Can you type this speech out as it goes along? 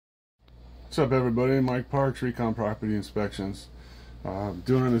What's up, everybody? Mike Parks, Recon Property Inspections.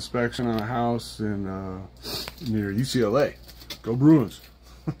 Doing an inspection on a house in near UCLA. Go Bruins!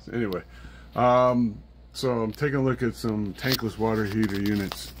 Anyway, so I'm taking a look at some tankless water heater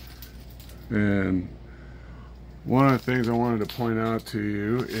units, and one of the things I wanted to point out to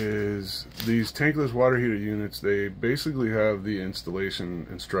you is these tankless water heater units. They basically have the installation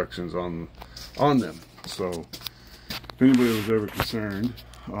instructions on them. So if anybody was ever concerned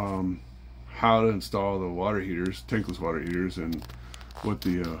how to install the water heaters, tankless water heaters, and what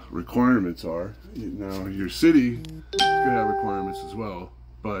the requirements are. Now, your city could have requirements as well,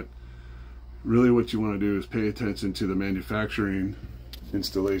 but really what you want to do is pay attention to the manufacturing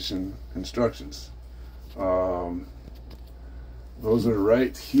installation instructions. Those are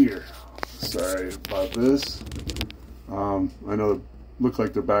right here. Sorry about this. I know they look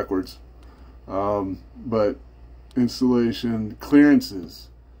like they're backwards, but installation clearances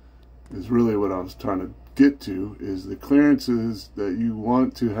is really what I was trying to get to, is the clearances that you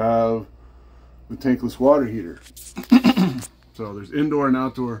want to have the tankless water heater. So there's indoor and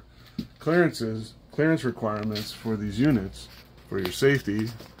outdoor clearance requirements for these units for your safety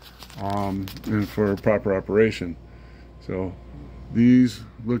and for proper operation. So these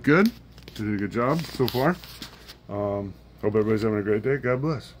look good. Did a good job so far. Hope everybody's having a great day. God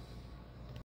bless.